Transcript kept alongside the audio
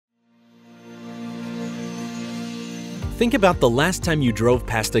Think about the last time you drove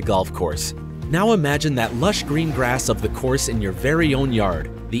past a golf course. Now imagine that lush green grass of the course in your very own yard,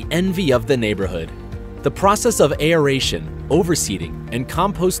 the envy of the neighborhood. The process of aeration, overseeding, and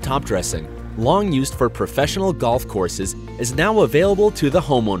compost top dressing, long used for professional golf courses, is now available to the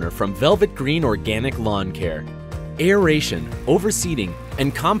homeowner from Velvet Green Organic Lawn Care. Aeration, overseeding,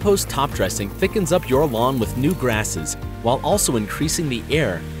 and compost top dressing thickens up your lawn with new grasses, while also increasing the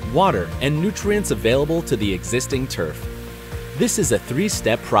air, water, and nutrients available to the existing turf. This is a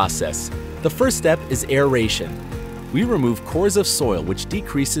three-step process. The first step is aeration. We remove cores of soil, which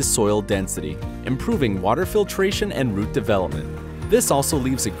decreases soil density, improving water filtration and root development. This also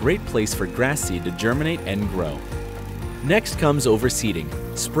leaves a great place for grass seed to germinate and grow. Next comes overseeding,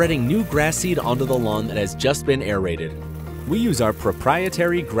 spreading new grass seed onto the lawn that has just been aerated. We use our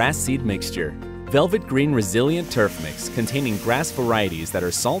proprietary grass seed mixture, Velvet Green Resilient Turf Mix, containing grass varieties that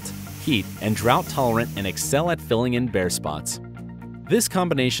are salt, heat, and drought tolerant and excel at filling in bare spots. This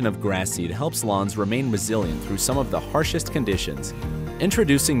combination of grass seed helps lawns remain resilient through some of the harshest conditions.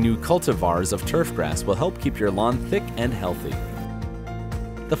 Introducing new cultivars of turf grass will help keep your lawn thick and healthy.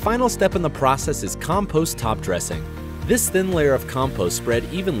 The final step in the process is compost top dressing. This thin layer of compost spread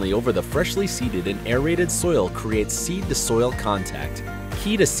evenly over the freshly seeded and aerated soil creates seed-to-soil contact,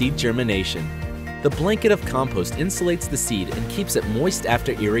 key to seed germination. The blanket of compost insulates the seed and keeps it moist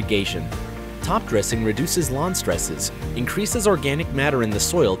after irrigation. Top dressing reduces lawn stresses, increases organic matter in the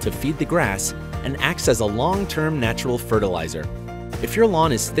soil to feed the grass, and acts as a long-term natural fertilizer. If your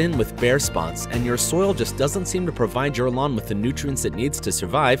lawn is thin with bare spots and your soil just doesn't seem to provide your lawn with the nutrients it needs to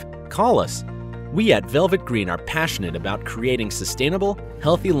survive, call us. We at Velvet Green are passionate about creating sustainable,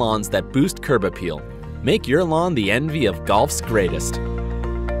 healthy lawns that boost curb appeal. Make your lawn the envy of golf's greatest.